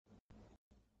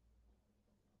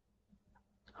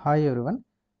Hi everyone,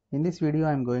 in this video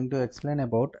I am going to explain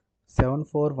about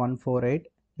 74148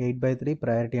 8x3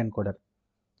 priority encoder.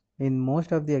 In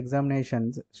most of the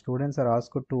examinations, students are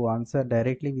asked to answer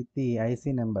directly with the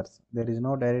IC numbers. There is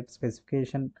no direct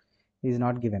specification is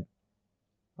not given.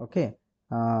 Okay,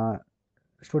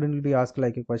 student will be asked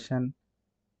like a question,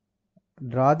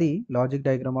 draw the logic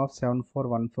diagram of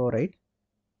 74148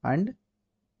 and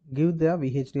give the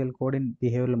VHDL code in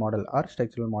behavioral model or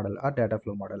structural model or data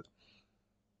flow model.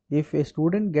 If a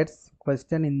student gets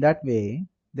question in that way,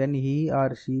 then he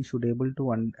or she should able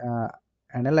to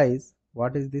analyze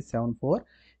what is this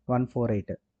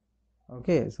 74148.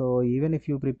 Okay, so even if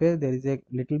you prepare, there is a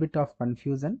little bit of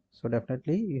confusion, so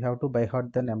definitely you have to by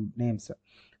heart the names.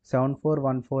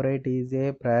 74148 is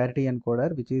a priority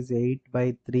encoder which is 8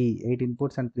 by 3, 8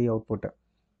 inputs and 3 output.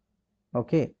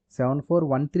 Okay,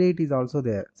 74138 is also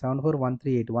there.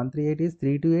 74138, 138 is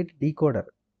 3 to 8 decoder,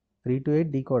 3 to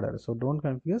 8 decoder, so don't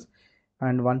confuse.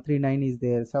 And 139 is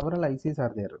there, several ICs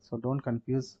are there, so don't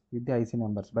confuse with the IC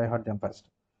numbers, by heart them first.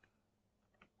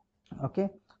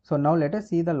 Okay, so now let us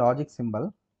see the logic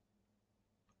symbol.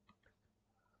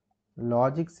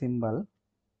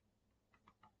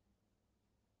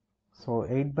 So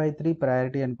 8 by 3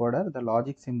 priority encoder, the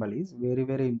logic symbol is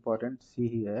very important. See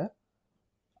here,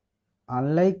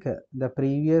 unlike the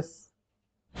previous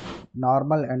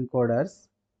normal encoders,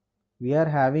 we are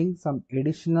having some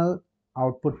additional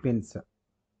output pins.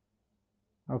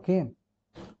 Okay,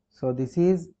 so this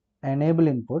is enable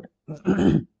input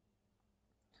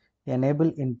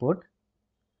enable input,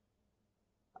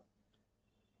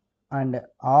 and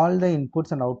all the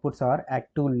inputs and outputs are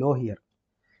active low here.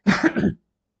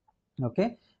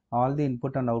 Okay, all the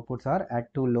input and outputs are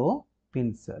active low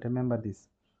pins, remember this.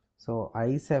 So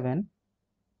I7,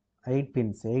 8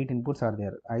 pins, 8 inputs are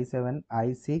there, I7,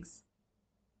 I6,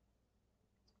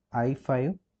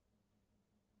 I5,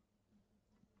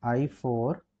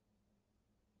 I4,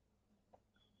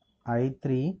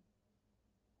 I3,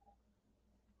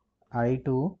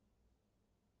 I2,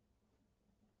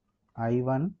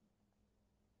 I1,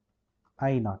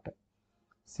 I0.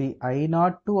 See,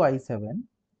 I0 to I7,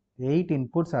 8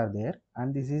 inputs are there,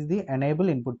 and this is the enable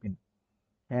input pin.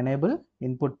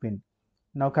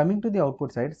 Now coming to the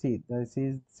output side, see, this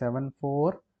is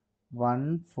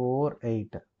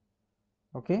 74148.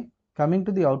 Okay, coming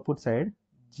to the output side,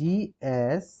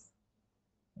 GS,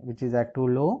 which is active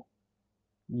low,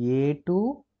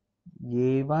 A2,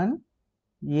 A1,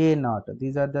 A0.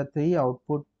 These are the three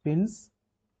output pins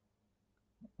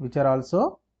which are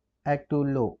also active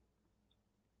low.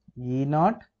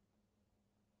 E0,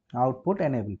 output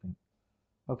enable pin.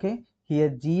 Okay, here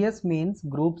GS means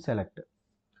group select.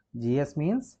 GS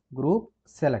means group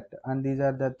select, and these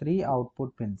are the three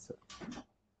output pins.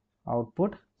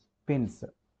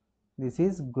 This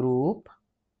is group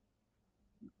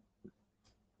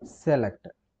select,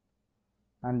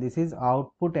 and this is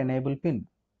output enable pin.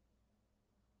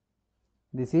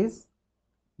 This is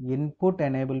input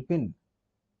enable pin,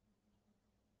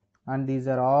 and these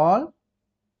are all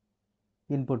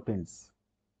input pins.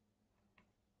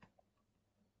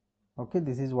 Okay,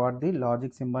 this is what the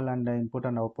logic symbol and the input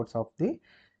and outputs of the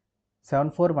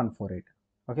 74148.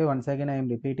 Okay, once again I am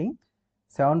repeating,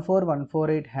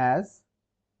 74148 has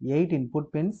 8 input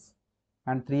pins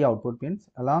and 3 output pins.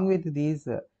 Along with these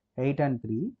 8 and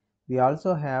 3, we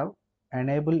also have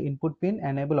enable input pin,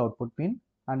 enable output pin,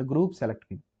 and group select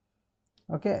pin.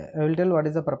 Okay, I will tell what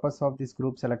is the purpose of this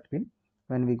group select pin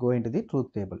when we go into the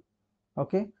truth table.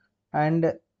 Okay,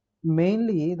 and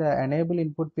mainly the enable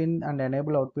input pin and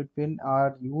enable output pin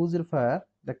are used for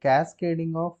the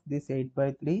cascading of this 8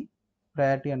 by 3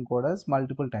 priority encoders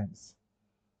multiple times.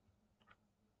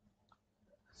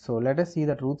 So let us see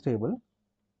the truth table.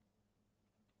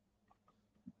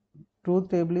 Truth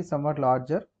table is somewhat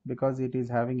larger because it is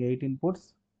having 8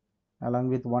 inputs along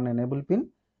with 1 enable pin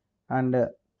and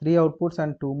 3 outputs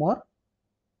and 2 more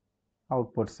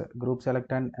outputs, group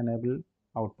select and enable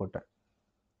output.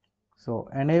 So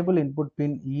enable input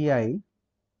pin EI,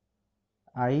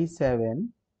 I7,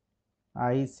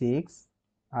 I6,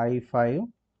 I5,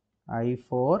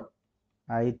 I4,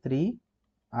 I3,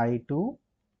 I2,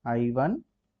 I1,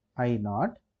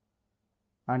 I0,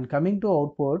 and coming to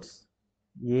outputs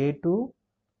A2,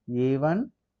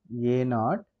 A1,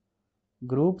 A0,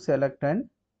 group select and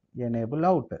enable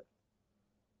out.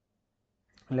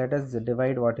 Let us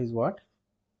divide what is what.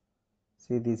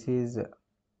 See, this is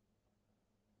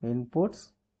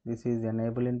inputs, this is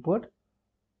enable input,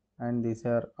 and these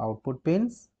are output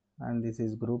pins, and this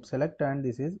is group select, and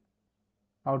this is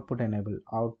output enable.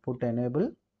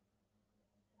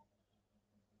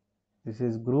 This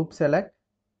is group select,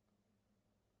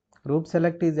 Group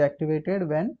select is activated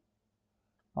when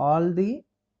all the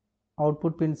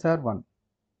output pins are 1.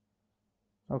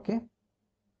 Okay,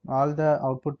 all the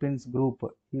output pins group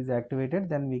is activated,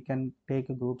 then we can take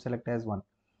a group select as 1.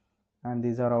 And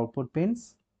these are output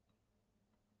pins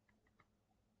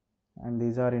and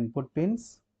these are input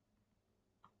pins.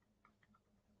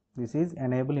 This is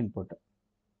enable input.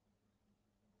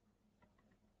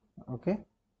 Okay,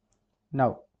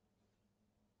 now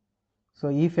so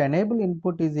if enable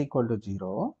input is equal to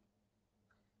 0,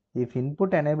 if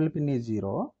input enable pin is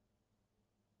 0,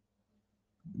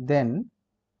 then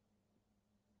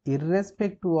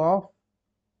irrespective of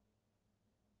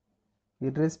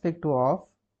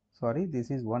sorry,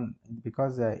 this is 1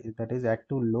 because that is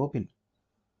active low pin.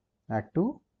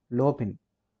 Active low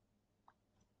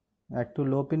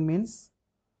pin means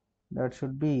that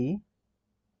should be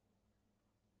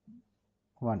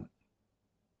 1.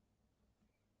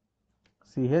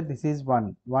 See here, this is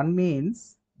 1. 1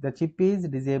 means the chip is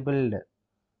disabled.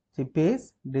 So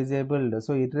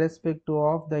irrespective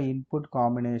of the input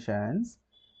combinations,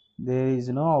 there is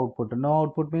no output. No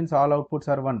output means all outputs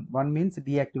are 1. 1 means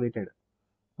deactivated.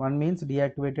 1 means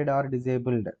deactivated or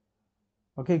disabled.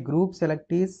 Okay, group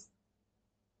select is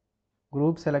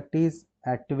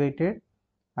activated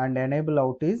and enable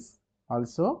out is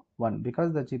also 1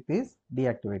 because the chip is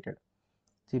deactivated.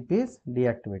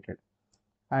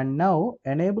 And now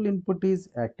enable input is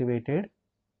activated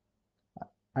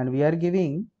and we are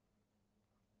giving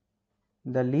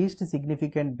the least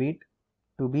significant bit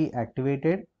to be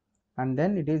activated, and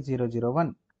then it is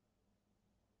 001.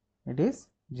 It is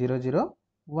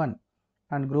 001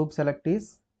 and group select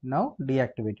is now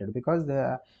deactivated because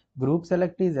the group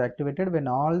select is activated when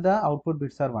all the output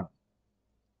bits are 1.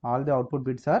 All the output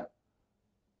bits are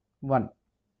 1.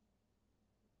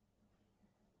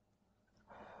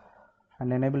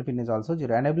 And enable pin is also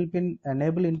 0.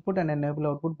 Enable input and enable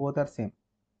output both are same.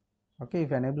 Okay,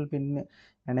 if enable pin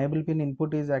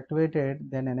input is activated,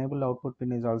 then enable output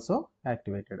pin is also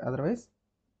activated. Otherwise,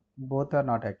 both are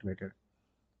not activated.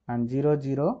 And 0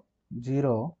 0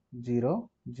 0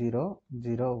 0 0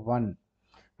 0 1.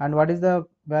 And what is the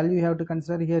value you have to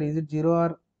consider here? Is it 0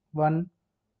 or 1?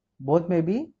 Both may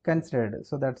be considered.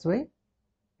 So that's why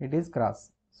it is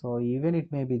cross. So even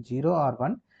it may be 0 or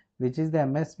 1, which is the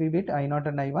MSB bit, I0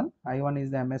 and I1. I1 is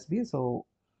the MSB, so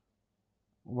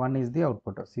 1 is the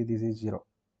output. See, this is 0.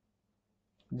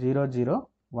 0 0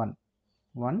 1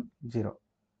 1 0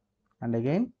 and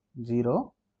again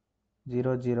 0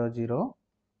 0 0 0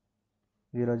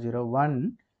 0 0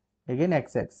 1 again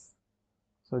XX.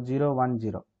 So 0 1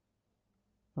 0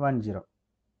 1 0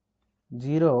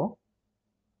 0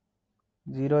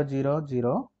 0 0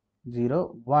 0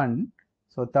 0 1.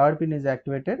 So third pin is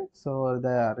activated. So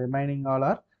the remaining all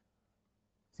are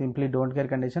simply don't care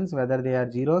conditions, whether they are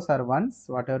zeros or ones,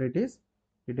 whatever it is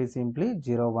simply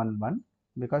 0 1 1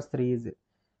 because 3 is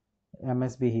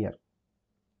MSB here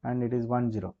and it is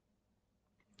 1 0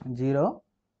 0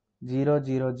 0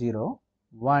 0 0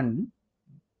 1.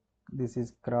 This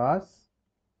is cross.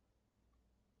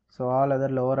 So all other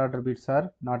lower order bits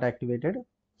are not activated.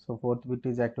 So fourth bit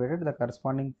is activated. The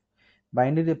corresponding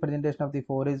binary representation of the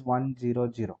 4 is 1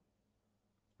 0 0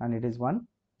 and it is 1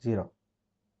 0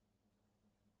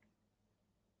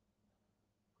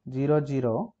 0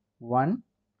 0 1.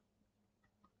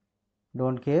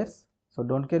 Don't cares. So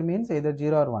don't care means either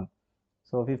 0 or 1.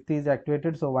 So fifth is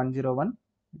activated. So 1 0 1.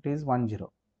 It is 1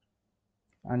 0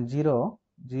 and 0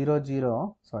 0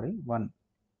 0 sorry 1.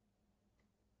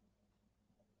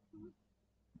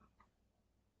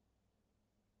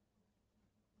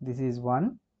 This is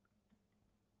 1.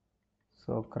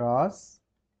 So cross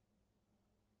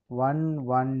 1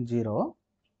 1 0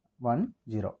 1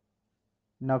 0.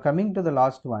 Now coming to the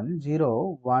last one,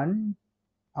 0 1,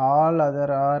 all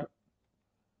other are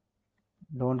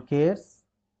don't cares,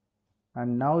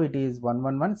 and now it is 1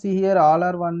 1 1. See here all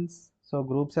are ones, so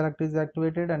group select is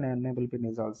activated and enable pin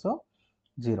is also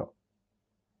 0.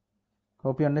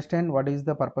 Hope you understand what is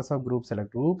the purpose of group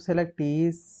select. Group select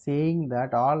is saying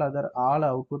that all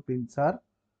output pins are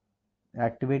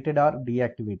activated or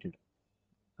deactivated.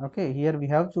 Okay, here we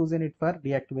have chosen it for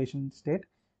deactivation state.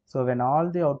 So when all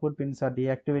the output pins are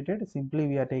deactivated, simply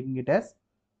we are taking it as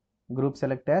group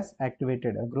select as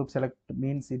activated. A group select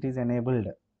means it is enabled.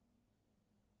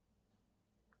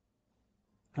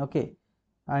 Okay,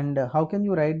 and how can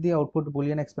you write the output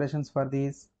boolean expressions for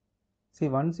these? See,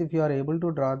 once if you are able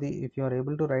to write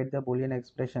the boolean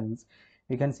expressions,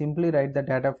 you can simply write the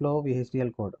data flow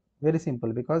VHDL code. Very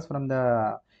simple, because from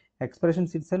the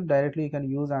expressions itself directly you can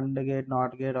use AND gate,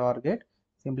 NOT gate, OR gate.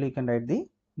 Simply you can write the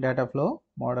data flow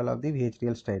model of the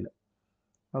VHDL style.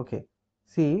 Okay,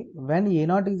 See, when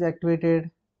A0 is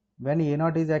activated,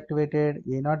 A0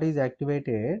 is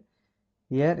activated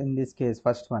here in this case,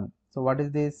 first one. So what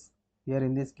is this? Here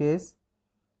in this case,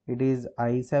 it is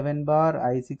I7 bar,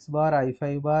 I6 bar,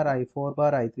 I5 bar, I4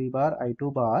 bar, I3 bar,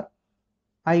 I2 bar,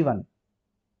 I1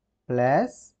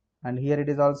 plus, and here it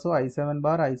is also I7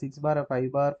 bar, I6 bar,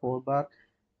 5 bar, 4 bar,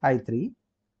 I3,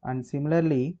 and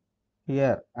similarly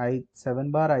here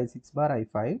I7 bar, I6 bar,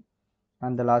 I5,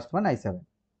 and the last one I7.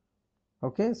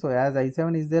 Okay, so as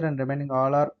I7 is there and remaining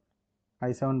all are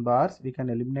I7 bars, we can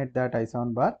eliminate that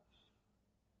I7 bar.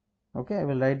 Okay, I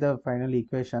will write the final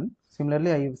equation.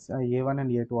 Similarly, I use A1 and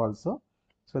A2 also.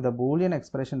 So the Boolean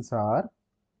expressions are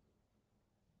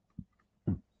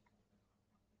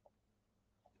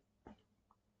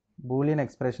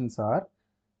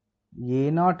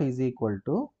A0 is equal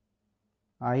to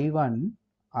I1,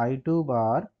 I2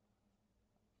 bar,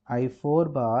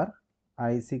 I4 bar,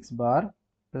 I6 bar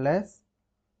plus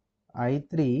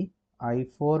I3,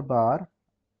 I4 bar,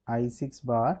 I6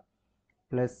 bar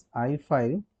plus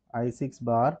I5, I6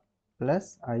 bar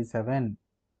plus I7.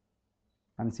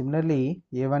 And similarly,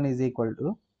 A1 is equal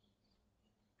to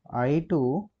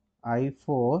I2,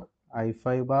 I4,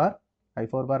 I5 bar,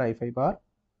 I4 bar, I5 bar,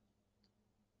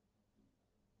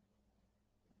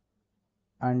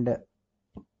 and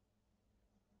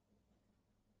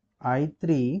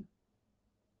I3,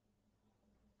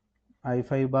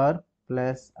 I5 bar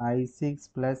plus I6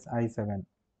 plus I7.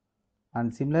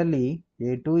 And similarly,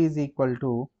 A2 is equal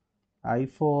to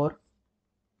I4,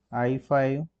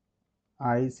 I5,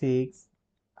 I6,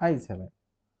 I7.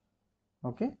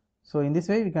 Okay. So in this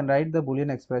way, we can write the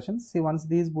Boolean expressions. See, once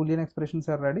these Boolean expressions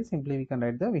are ready, simply we can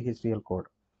write the VHDL code.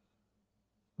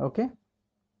 Okay.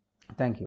 Thank you.